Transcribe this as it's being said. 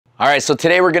All right, so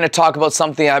today we're going to talk about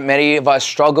something that many of us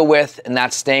struggle with, and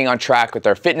that's staying on track with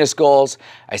our fitness goals.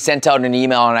 I sent out an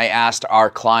email and I asked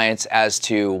our clients as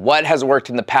to what has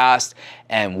worked in the past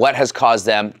and what has caused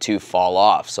them to fall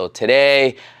off. So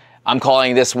today I'm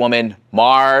calling this woman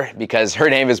Mar because her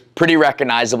name is pretty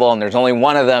recognizable and there's only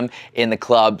one of them in the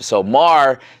club. So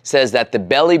Mar says that the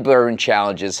belly burn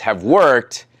challenges have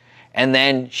worked, and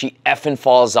then she effing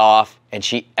falls off and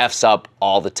she F's up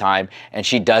all the time and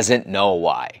she doesn't know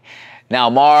why. Now,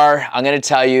 Mar, I'm gonna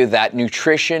tell you that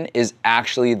nutrition is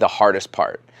actually the hardest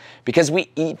part because we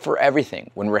eat for everything.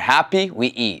 When we're happy, we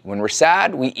eat. When we're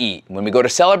sad, we eat. When we go to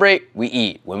celebrate, we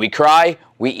eat. When we cry,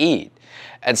 we eat.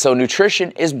 And so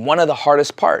nutrition is one of the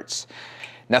hardest parts.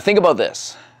 Now think about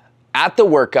this. At the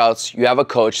workouts, you have a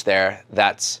coach there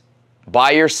that's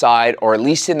by your side or at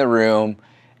least in the room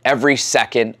every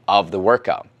second of the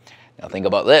workout. Now think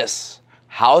about this.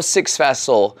 How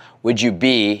successful would you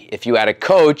be if you had a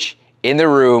coach in the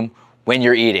room when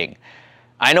you're eating?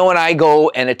 I know when I go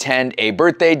and attend a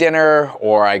birthday dinner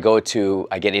or I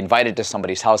get invited to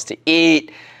somebody's house to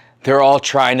eat, they're all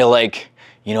trying to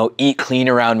eat clean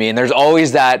around me. And there's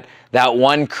always that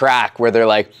one crack where they're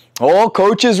like, oh,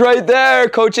 coach is right there,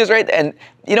 coach is right there. And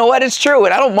you know what? It's true.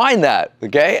 And I don't mind that,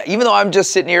 okay? Even though I'm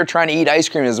just sitting here trying to eat ice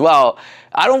cream as well,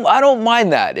 I don't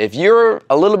mind that. If you're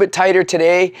a little bit tighter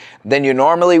today than you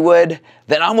normally would,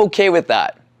 then I'm okay with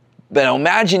that. But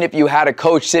imagine if you had a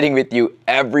coach sitting with you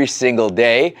every single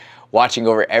day, watching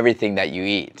over everything that you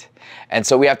eat. And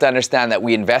so we have to understand that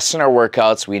we invest in our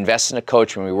workouts, we invest in a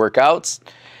coach when we work out.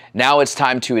 Now it's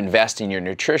time to invest in your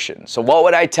nutrition. So what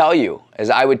would I tell you? Is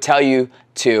I would tell you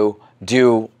to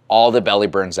do all the belly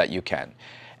burns that you can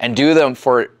and do them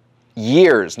for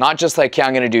years, not just like, okay,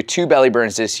 I'm gonna do 2 belly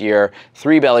burns this year,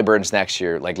 3 belly burns next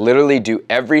year. Like literally do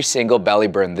every single belly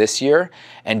burn this year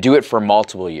and do it for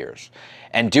multiple years.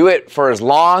 And do it for as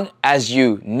long as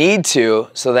you need to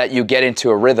so that you get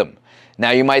into a rhythm.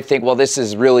 Now you might think, well, this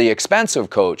is really expensive,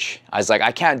 coach. I was like,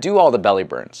 I can't do all the belly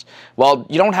burns. Well,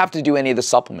 you don't have to do any of the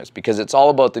supplements because it's all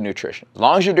about the nutrition. As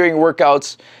long as you're doing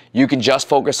workouts, you can just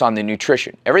focus on the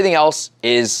nutrition. Everything else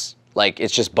is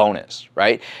it's just bonus,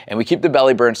 right? And we keep the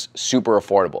belly burns super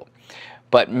affordable.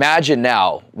 But imagine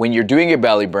now, when you're doing your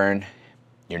belly burn,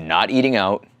 you're not eating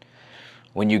out.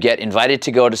 When you get invited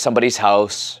to go to somebody's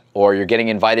house or you're getting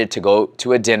invited to go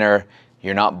to a dinner,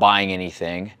 you're not buying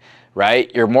anything,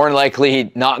 right? You're more likely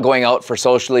not going out for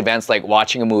social events like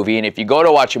watching a movie. And if you go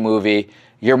to watch a movie,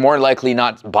 you're more likely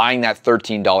not buying that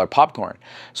 $13 popcorn.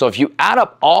 So if you add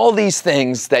up all these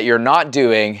things that you're not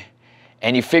doing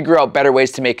and you figure out better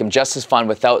ways to make them just as fun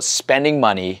without spending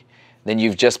money, then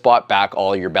you've just bought back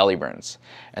all your belly burns.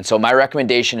 And so my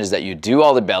recommendation is that you do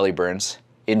all the belly burns,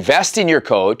 invest in your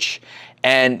coach,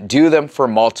 and do them for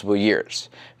multiple years.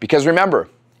 Because remember,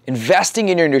 investing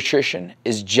in your nutrition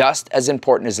is just as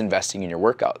important as investing in your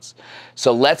workouts.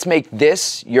 So let's make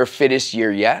this your fittest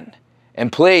year yet.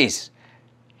 And please,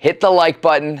 hit the like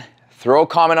button, throw a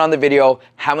comment on the video.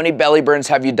 How many belly burns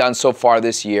have you done so far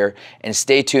this year? And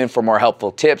stay tuned for more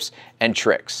helpful tips and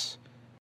tricks.